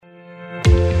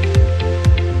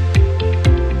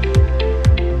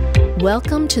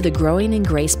Welcome to the Growing in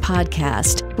Grace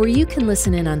podcast, where you can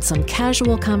listen in on some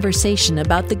casual conversation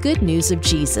about the good news of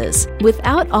Jesus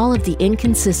without all of the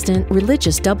inconsistent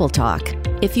religious double talk.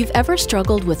 If you've ever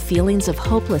struggled with feelings of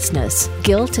hopelessness,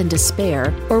 guilt, and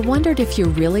despair, or wondered if you're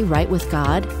really right with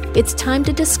God, it's time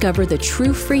to discover the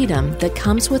true freedom that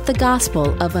comes with the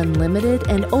gospel of unlimited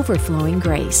and overflowing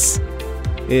grace.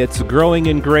 It's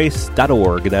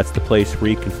growingingrace.org. That's the place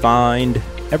where you can find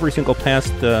every single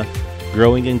past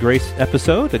Growing in Grace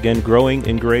episode. Again,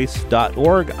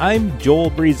 growingingrace.org. I'm Joel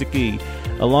Brizicki,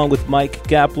 along with Mike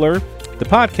Kapler. The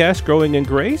podcast, Growing in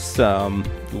Grace,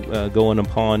 going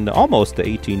upon almost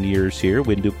 18 years here.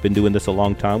 We've been doing this a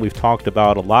long time. We've talked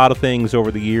about a lot of things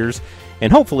over the years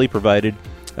and hopefully provided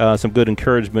some good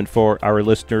encouragement for our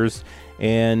listeners.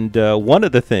 And one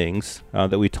of the things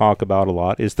that we talk about a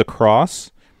lot is the cross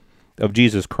of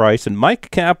Jesus Christ. And Mike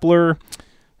Kapler,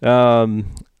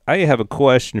 I have a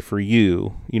question for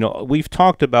you. You know, we've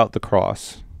talked about the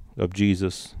cross of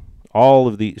Jesus all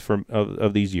of these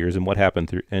of these years and what happened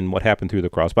through the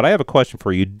cross. But I have a question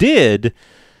for you. Did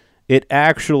it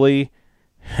actually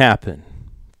happen?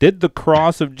 Did the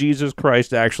cross of Jesus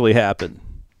Christ actually happen?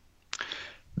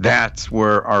 That's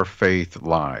where our faith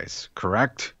lies,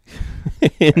 correct?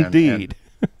 Indeed.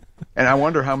 And I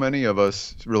wonder how many of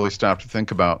us really stop to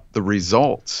think about the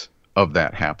results of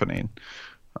that happening.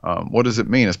 What does it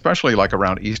mean, especially like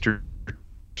around Easter?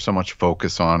 So much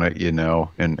focus on it, you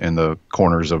know, in the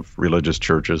corners of religious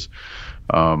churches.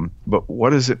 But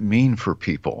what does it mean for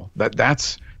people?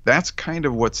 That's kind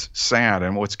of what's sad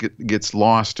and what gets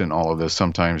lost in all of this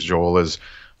sometimes, Joel, is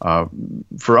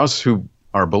for us who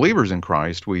are believers in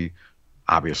Christ, we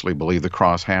obviously believe the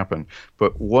cross happened.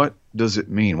 But what does it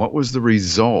mean? What was the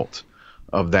result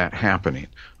of that happening,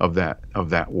 of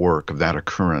that work, of that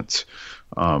occurrence?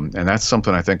 And that's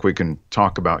something I think we can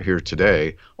talk about here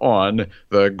today on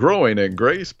the Growing in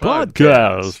Grace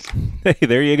podcast. Hey,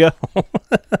 there you go.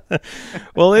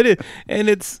 Well, it is, and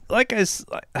it's like I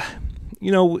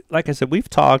said, we've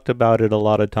talked about it a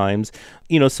lot of times.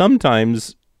 You know,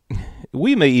 sometimes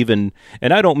we may even,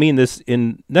 and I don't mean this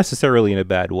necessarily in a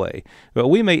bad way, but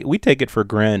we take it for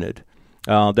granted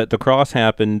that the cross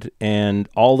happened and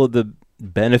all of the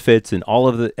benefits and all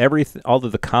of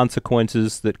the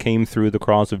consequences that came through the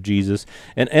cross of Jesus,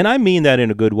 and I mean that in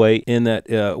a good way, in that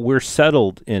we're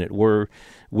settled in it. We're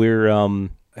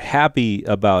happy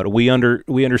about it. We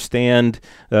understand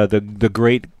the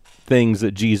great things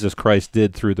that Jesus Christ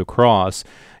did through the cross,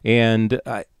 and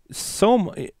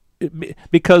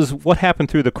because what happened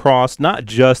through the cross, not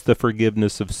just the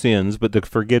forgiveness of sins, but the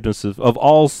forgiveness of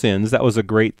all sins, that was a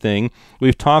great thing.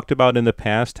 We've talked about in the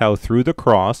past how through the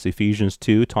cross, Ephesians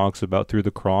 2 talks about through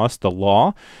the cross, the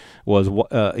law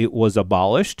was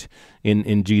abolished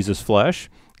in Jesus' flesh,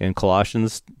 and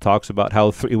Colossians talks about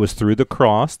how it was through the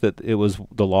cross that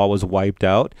the law was wiped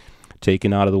out,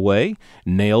 taken out of the way,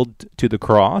 nailed to the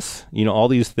cross, you know, all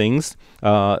these things,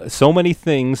 so many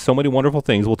wonderful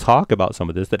things. We'll talk about some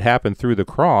of this that happened through the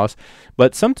cross,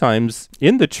 but sometimes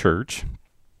in the church,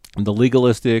 the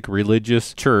legalistic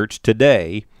religious church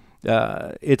today,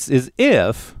 it's as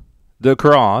if the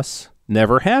cross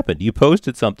never happened. You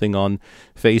posted something on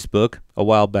Facebook a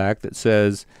while back that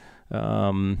says,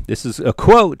 this is a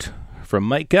quote from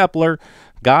Mike Kapler: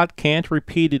 God can't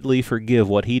repeatedly forgive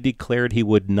what he declared he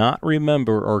would not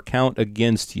remember or count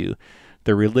against you.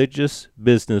 The religious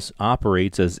business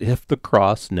operates as if the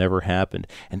cross never happened.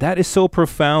 And that is so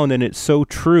profound, and it's so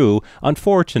true,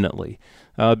 unfortunately,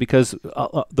 because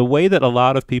the way that a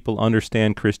lot of people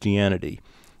understand Christianity,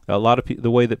 the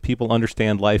way that people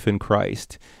understand life in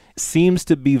Christ, seems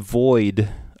to be void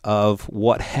of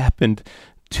what happened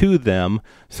to them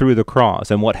through the cross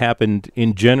and what happened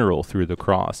in general through the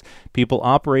cross. People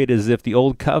operate as if the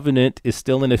old covenant is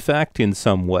still in effect in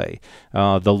some way.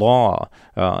 The law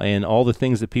and all the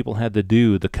things that people had to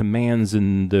do, the commands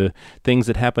and the things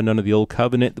that happened under the old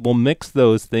covenant, will mix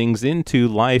those things into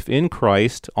life in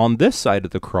Christ on this side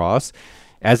of the cross,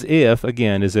 as if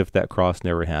that cross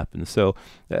never happened. So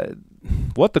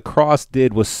what the cross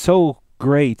did was so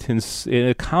great, and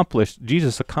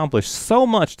Jesus accomplished so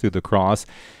much through the cross,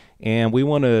 and we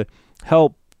want to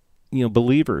help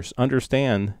believers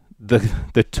understand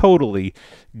the totally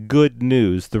good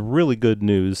news, the really good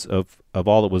news of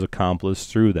all that was accomplished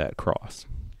through that cross.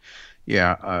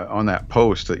 Yeah, on that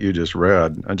post that you just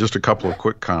read, just a couple of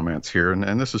quick comments here,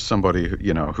 and this is somebody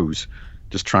who's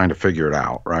just trying to figure it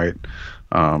out, right?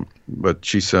 But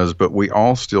she says, but we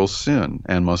all still sin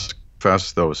and must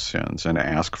confess those sins and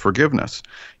ask forgiveness.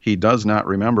 He does not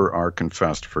remember our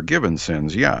confessed forgiven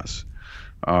sins, yes.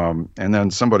 And then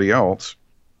somebody else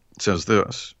says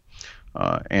this,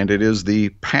 And it is the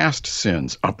past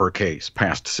sins, uppercase,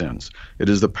 past sins. It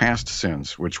is the past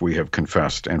sins which we have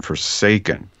confessed and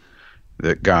forsaken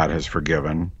that God has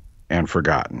forgiven and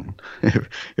forgotten.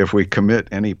 If we commit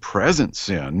any present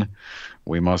sin,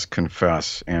 we must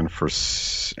confess and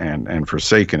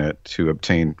forsaken it to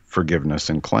obtain forgiveness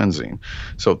and cleansing.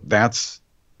 So that's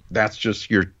just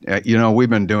we've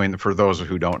been doing, for those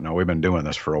who don't know, we've been doing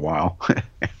this for a while,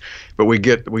 but we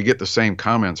get the same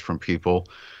comments from people,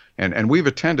 and we've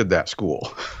attended that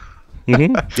school.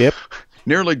 Mm-hmm. Yep.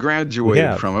 Nearly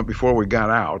graduated from it before we got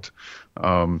out.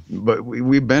 But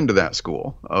we've been to that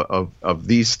school of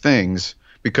these things,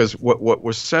 because what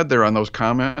was said there on those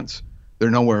comments,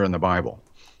 they're nowhere in the Bible.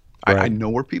 Right. I know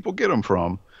where people get them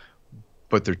from,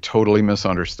 but they're totally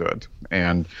misunderstood.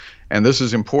 And this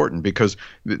is important, because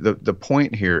the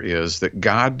point here is that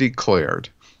God declared,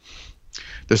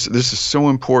 this is so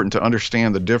important to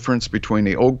understand the difference between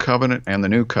the Old Covenant and the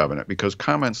New Covenant, because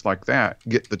comments like that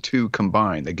get the two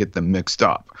combined, they get them mixed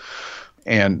up.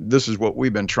 And this is what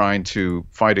we've been trying to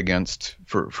fight against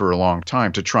for a long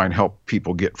time, to try and help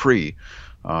people get free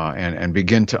and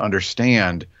begin to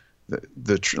understand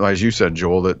as you said,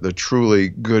 Joel, the truly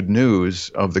good news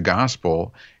of the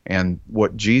gospel and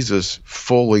what Jesus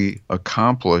fully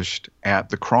accomplished at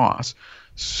the cross.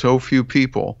 So few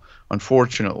people,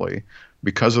 unfortunately,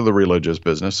 because of the religious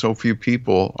business, so few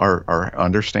people are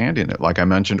understanding it. Like I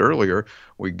mentioned earlier,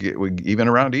 we even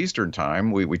around Eastern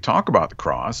time, we talk about the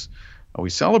cross, we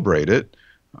celebrate it,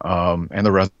 and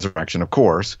the resurrection, of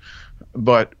course,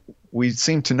 but we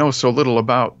seem to know so little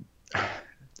about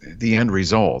the end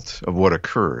result of what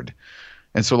occurred.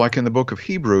 And so, like in the book of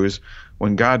Hebrews,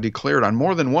 when God declared on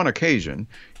more than one occasion,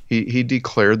 he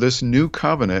declared this new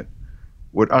covenant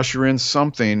would usher in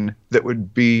something that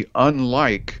would be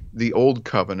unlike the old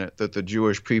covenant that the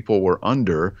Jewish people were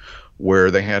under,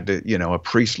 where they had to, a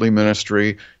priestly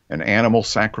ministry, an animal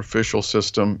sacrificial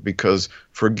system, because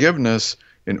forgiveness,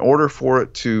 in order for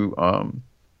it to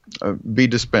be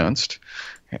dispensed,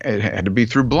 it had to be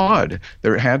through blood.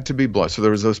 There had to be blood. So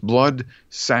there was this blood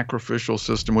sacrificial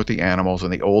system with the animals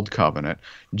in the old covenant.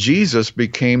 Jesus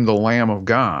became the Lamb of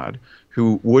God,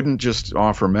 who wouldn't just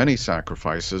offer many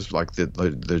sacrifices like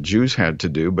the Jews had to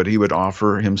do, but he would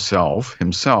offer himself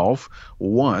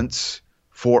once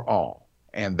for all.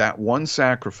 And that one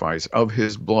sacrifice of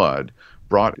his blood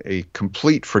brought a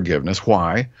complete forgiveness.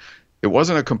 Why? It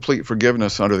wasn't a complete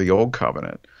forgiveness under the old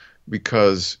covenant,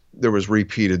 because there was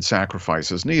repeated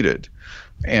sacrifices needed.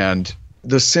 And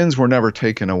the sins were never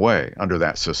taken away under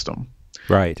that system.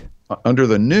 Right. Under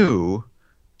the new,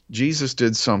 Jesus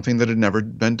did something that had never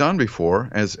been done before,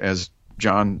 as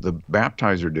John the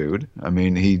Baptizer did. I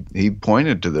mean, he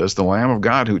pointed to this, the Lamb of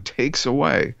God who takes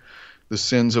away the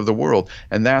sins of the world.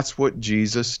 And that's what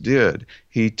Jesus did.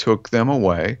 He took them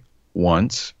away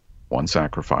once, one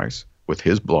sacrifice, with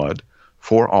his blood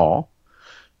for all.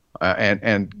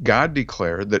 And God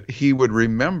declared that he would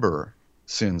remember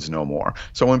sins no more.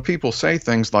 So when people say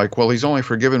things like, well, he's only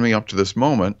forgiven me up to this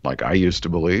moment, like I used to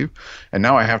believe, and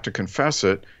now I have to confess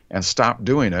it and stop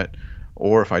doing it,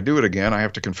 or if I do it again, I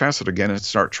have to confess it again and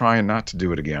start trying not to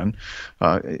do it again,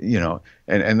 and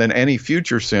then any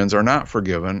future sins are not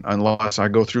forgiven unless I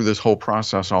go through this whole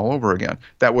process all over again.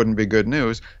 That wouldn't be good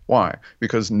news. Why?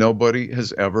 Because nobody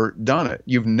has ever done it.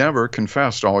 You've never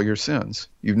confessed all your sins.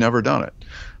 You've never done it.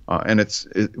 And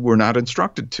we're not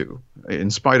instructed to, in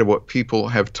spite of what people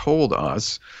have told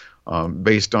us,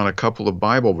 based on a couple of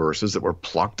Bible verses that were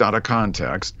plucked out of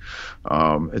context.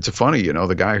 It's funny,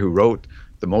 the guy who wrote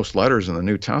the most letters in the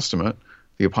New Testament,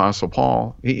 the Apostle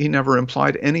Paul, he never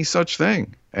implied any such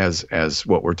thing as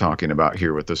what we're talking about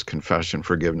here with this confession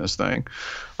forgiveness thing.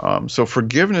 So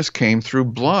forgiveness came through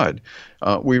blood.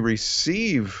 We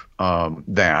receive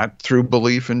that through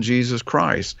belief in Jesus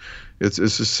Christ. It's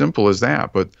as simple as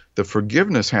that. But the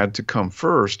forgiveness had to come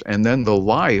first, and then the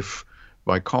life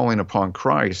by calling upon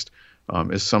Christ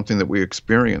is something that we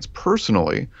experience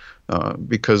personally,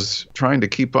 because trying to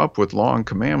keep up with law and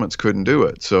commandments couldn't do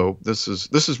it. So this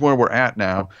is where we're at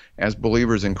now as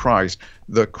believers in Christ.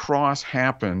 The cross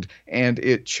happened, and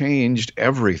it changed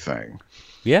everything.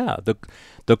 Yeah,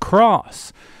 the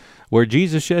cross, where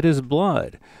Jesus shed his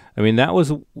blood. I mean, that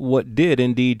was what did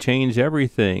indeed change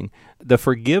everything. The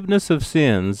forgiveness of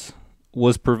sins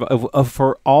was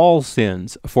for all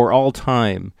sins, for all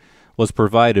time, was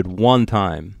provided one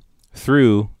time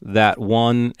through that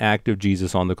one act of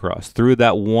Jesus on the cross, through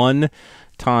that one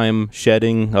time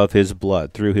shedding of his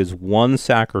blood, through his one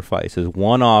sacrifice, his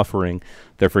one offering,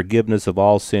 the forgiveness of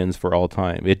all sins for all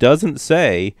time. It doesn't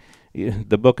say,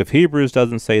 the book of Hebrews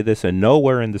doesn't say this, and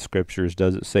nowhere in the scriptures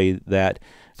does it say that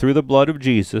through the blood of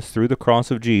Jesus, through the cross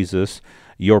of Jesus,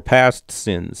 your past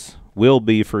sins will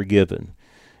be forgiven.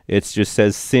 It just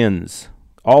says sins,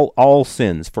 all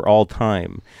sins for all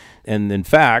time. And in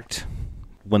fact,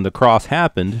 when the cross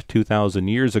happened 2,000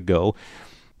 years ago,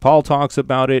 Paul talks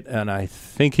about it, and I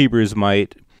think Hebrews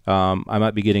might, I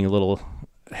might be getting a little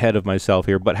ahead of myself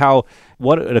here, but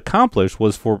what it accomplished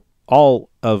was for all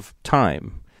of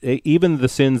time, even the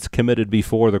sins committed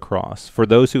before the cross, for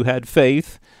those who had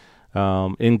faith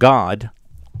in God,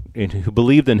 and who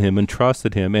believed in him and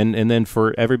trusted him, and then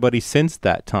for everybody since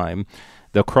that time,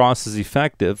 the cross is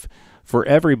effective for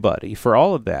everybody, for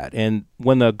all of that. And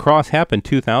when the cross happened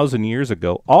 2,000 years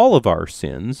ago, all of our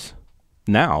sins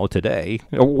now, today,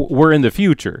 were in the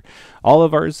future. All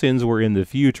of our sins were in the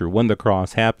future when the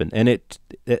cross happened. And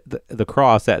the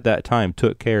cross at that time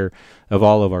took care of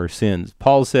all of our sins.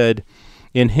 Paul said,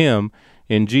 in him,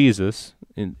 in Jesus,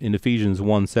 in Ephesians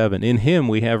 1:7, in him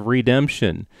we have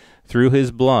redemption through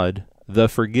his blood, the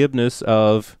forgiveness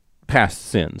of past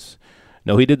sins.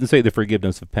 No, he didn't say the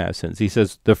forgiveness of past sins. He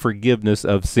says the forgiveness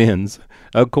of sins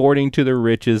according to the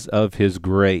riches of his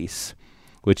grace,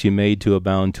 which he made to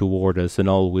abound toward us in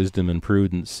all wisdom and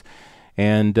prudence.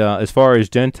 And as far as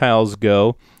Gentiles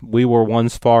go, we were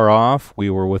once far off. We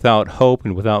were without hope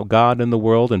and without God in the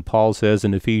world. And Paul says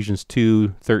in Ephesians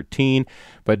 2:13,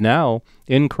 but now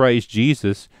in Christ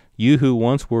Jesus, you who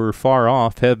once were far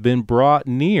off have been brought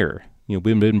near.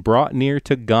 We've been brought near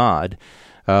to God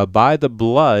by the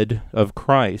blood of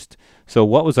Christ. So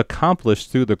what was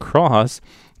accomplished through the cross,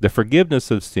 the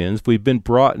forgiveness of sins, we've been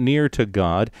brought near to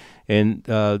God. And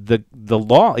the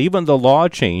law, even the law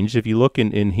changed. If you look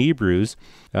in Hebrews,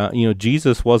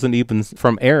 Jesus wasn't even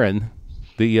from Aaron.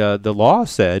 The law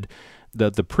said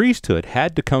that the priesthood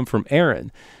had to come from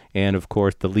Aaron. And of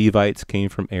course, the Levites came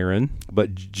from Aaron.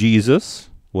 But Jesus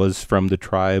was from the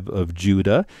tribe of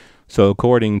Judah. So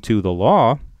according to the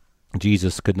law,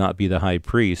 Jesus could not be the high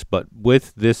priest. But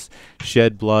with this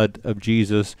shed blood of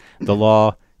Jesus, the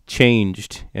law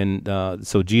changed, and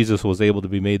so Jesus was able to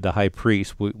be made the high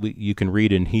priest. You can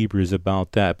read in Hebrews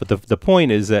about that. But the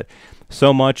point is that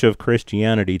so much of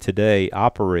Christianity today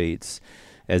operates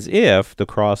as if the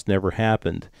cross never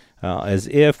happened, as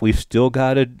if we've still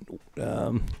got to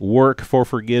work for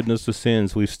forgiveness of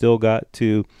sins. We've still got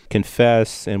to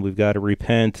confess, and we've got to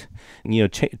repent.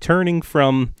 Turning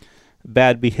from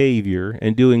bad behavior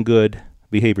and doing good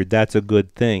behavior, that's a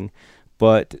good thing.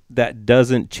 But that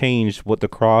doesn't change what the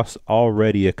cross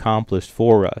already accomplished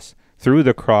for us. Through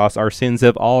the cross, our sins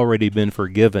have already been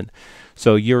forgiven.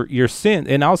 So your sin,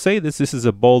 and I'll say this is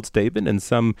a bold statement,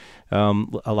 and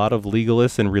a lot of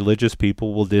legalists and religious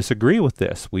people will disagree with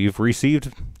this.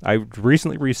 I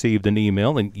recently received an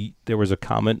email, and there was a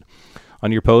comment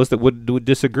on your post that would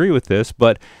disagree with this,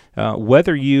 but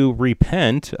whether you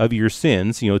repent of your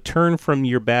sins, turn from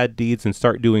your bad deeds and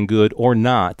start doing good or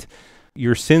not,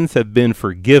 your sins have been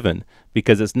forgiven,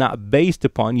 because it's not based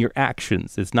upon your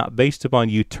actions. It's not based upon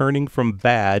you turning from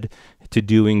bad to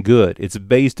doing good. It's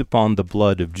based upon the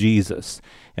blood of Jesus.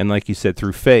 And like you said,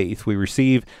 through faith, we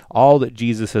receive all that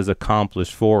Jesus has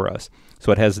accomplished for us.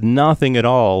 So it has nothing at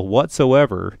all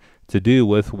whatsoever to do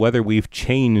with whether we've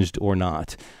changed or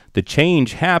not. The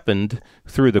change happened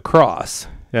through the cross,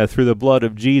 through the blood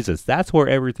of Jesus. That's where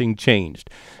everything changed.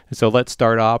 So let's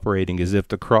start operating as if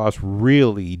the cross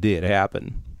really did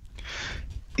happen.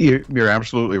 You're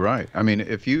absolutely right. I mean,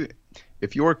 if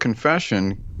your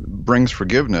confession brings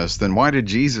forgiveness, then why did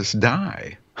Jesus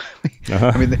die?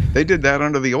 I mean, they did that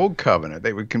under the old covenant.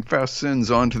 They would confess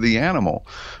sins onto the animal.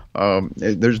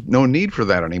 There's no need for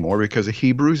that anymore, because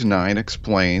Hebrews 9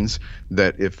 explains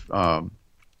that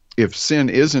if sin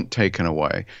isn't taken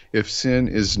away, if sin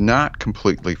is not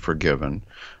completely forgiven,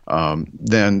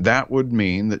 then that would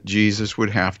mean that Jesus would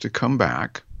have to come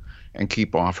back and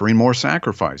keep offering more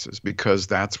sacrifices, because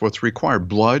that's what's required.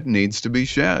 Blood needs to be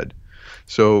shed.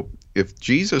 So if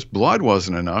Jesus' blood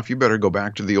wasn't enough, you better go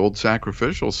back to the old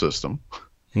sacrificial system.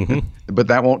 Mm-hmm. But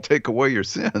that won't take away your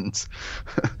sins.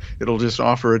 It'll just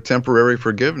offer a temporary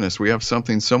forgiveness. We have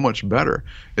something so much better.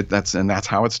 That's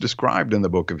how it's described in the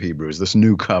book of Hebrews, this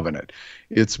new covenant.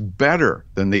 It's better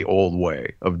than the old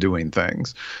way of doing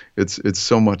things. It's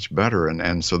so much better.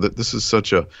 And so that this is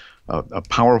such a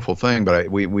powerful thing, but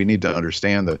we need to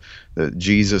understand that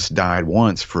Jesus died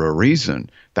once for a reason.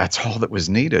 That's all that was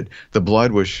needed. The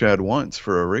blood was shed once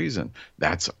for a reason.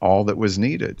 That's all that was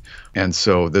needed. And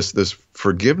so this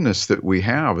forgiveness that we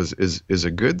have is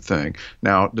a good thing.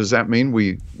 Now, does that mean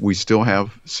we still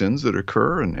have sins that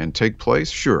occur and take place?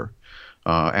 Sure.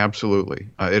 Absolutely.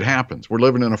 It happens. We're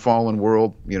living in a fallen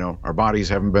world. Our bodies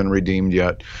haven't been redeemed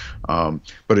yet.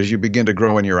 But as you begin to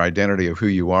grow in your identity of who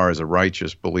you are as a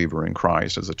righteous believer in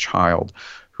Christ, as a child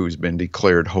who's been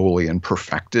declared holy and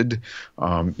perfected,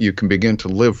 you can begin to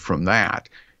live from that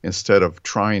instead of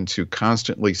trying to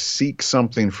constantly seek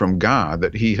something from God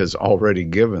that he has already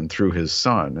given through his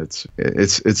Son.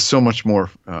 It's so much more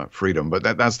freedom. But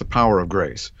that's the power of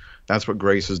grace. That's what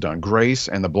grace has done. Grace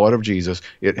and the blood of Jesus,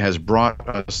 it has brought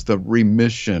us the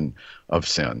remission of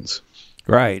sins.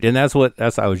 Right, and I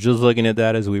was just looking at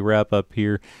that as we wrap up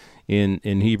here in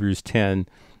Hebrews 10,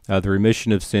 the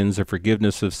remission of sins, the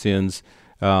forgiveness of sins.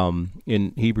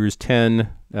 In Hebrews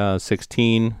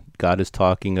 10:16, God is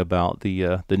talking about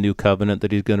the new covenant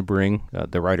that he's going to bring.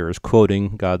 The writer is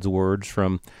quoting God's words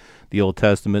from the Old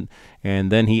Testament,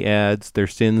 and then he adds, their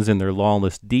sins and their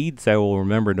lawless deeds I will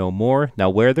remember no more. Now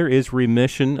where there is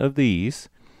remission of these,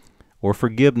 or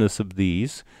forgiveness of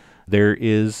these, there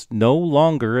is no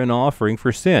longer an offering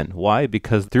for sin. Why?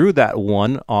 Because through that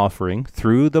one offering,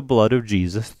 through the blood of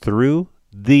Jesus, through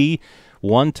the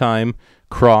one-time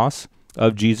cross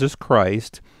of Jesus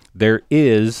Christ, there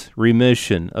is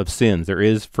remission of sins. There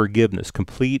is forgiveness,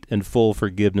 complete and full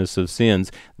forgiveness of sins.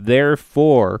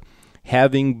 Therefore,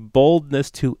 having boldness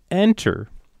to enter,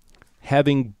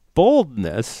 it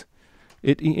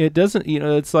doesn't,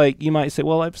 it's like you might say,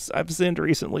 well, I've sinned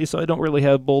recently, so I don't really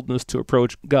have boldness to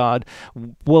approach God.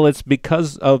 Well, it's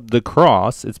because of the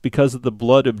cross, it's because of the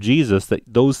blood of Jesus that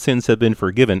those sins have been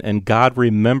forgiven, and God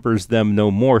remembers them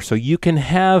no more. So you can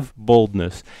have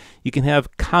boldness, you can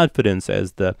have confidence,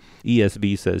 as the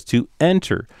ESV says, to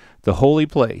enter the holy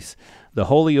place, the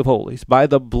Holy of Holies, by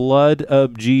the blood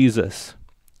of Jesus.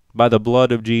 By the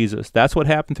blood of Jesus. That's what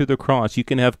happened through the cross. You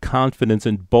can have confidence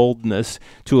and boldness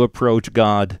to approach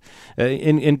God.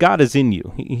 And God is in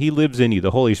you. He lives in you.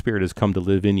 The Holy Spirit has come to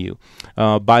live in you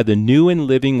by the new and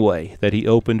living way that he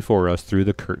opened for us through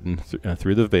the curtain,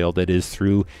 through the veil that is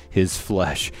through his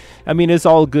flesh. I mean, it's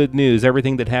all good news.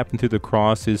 Everything that happened through the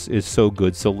cross is so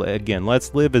good. So again,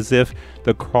 let's live as if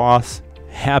the cross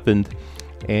happened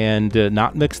and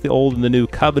not mix the old and the new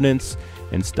covenants,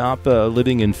 and stop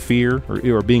living in fear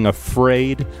or being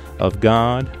afraid of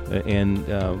God, and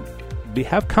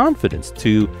have confidence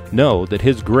to know that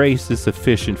his grace is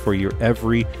sufficient for your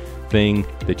everything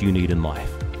that you need in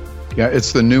life. Yeah,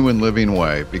 it's the new and living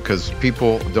way, because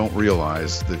people don't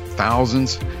realize the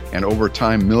thousands and over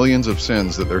time millions of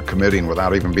sins that they're committing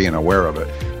without even being aware of it.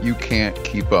 You can't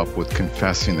keep up with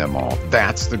confessing them all.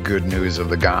 That's the good news of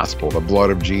the gospel. The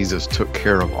blood of Jesus took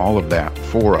care of all of that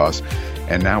for us,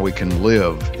 and now we can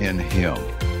live in him.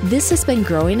 This has been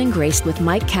Growing in Grace with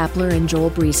Mike Kapler and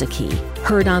Joel Brueseke,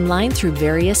 heard online through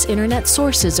various internet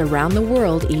sources around the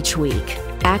world each week.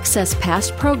 Access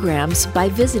past programs by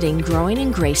visiting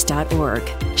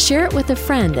growingingrace.org. Share it with a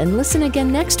friend and listen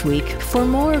again next week for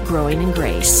more Growing in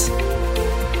Grace.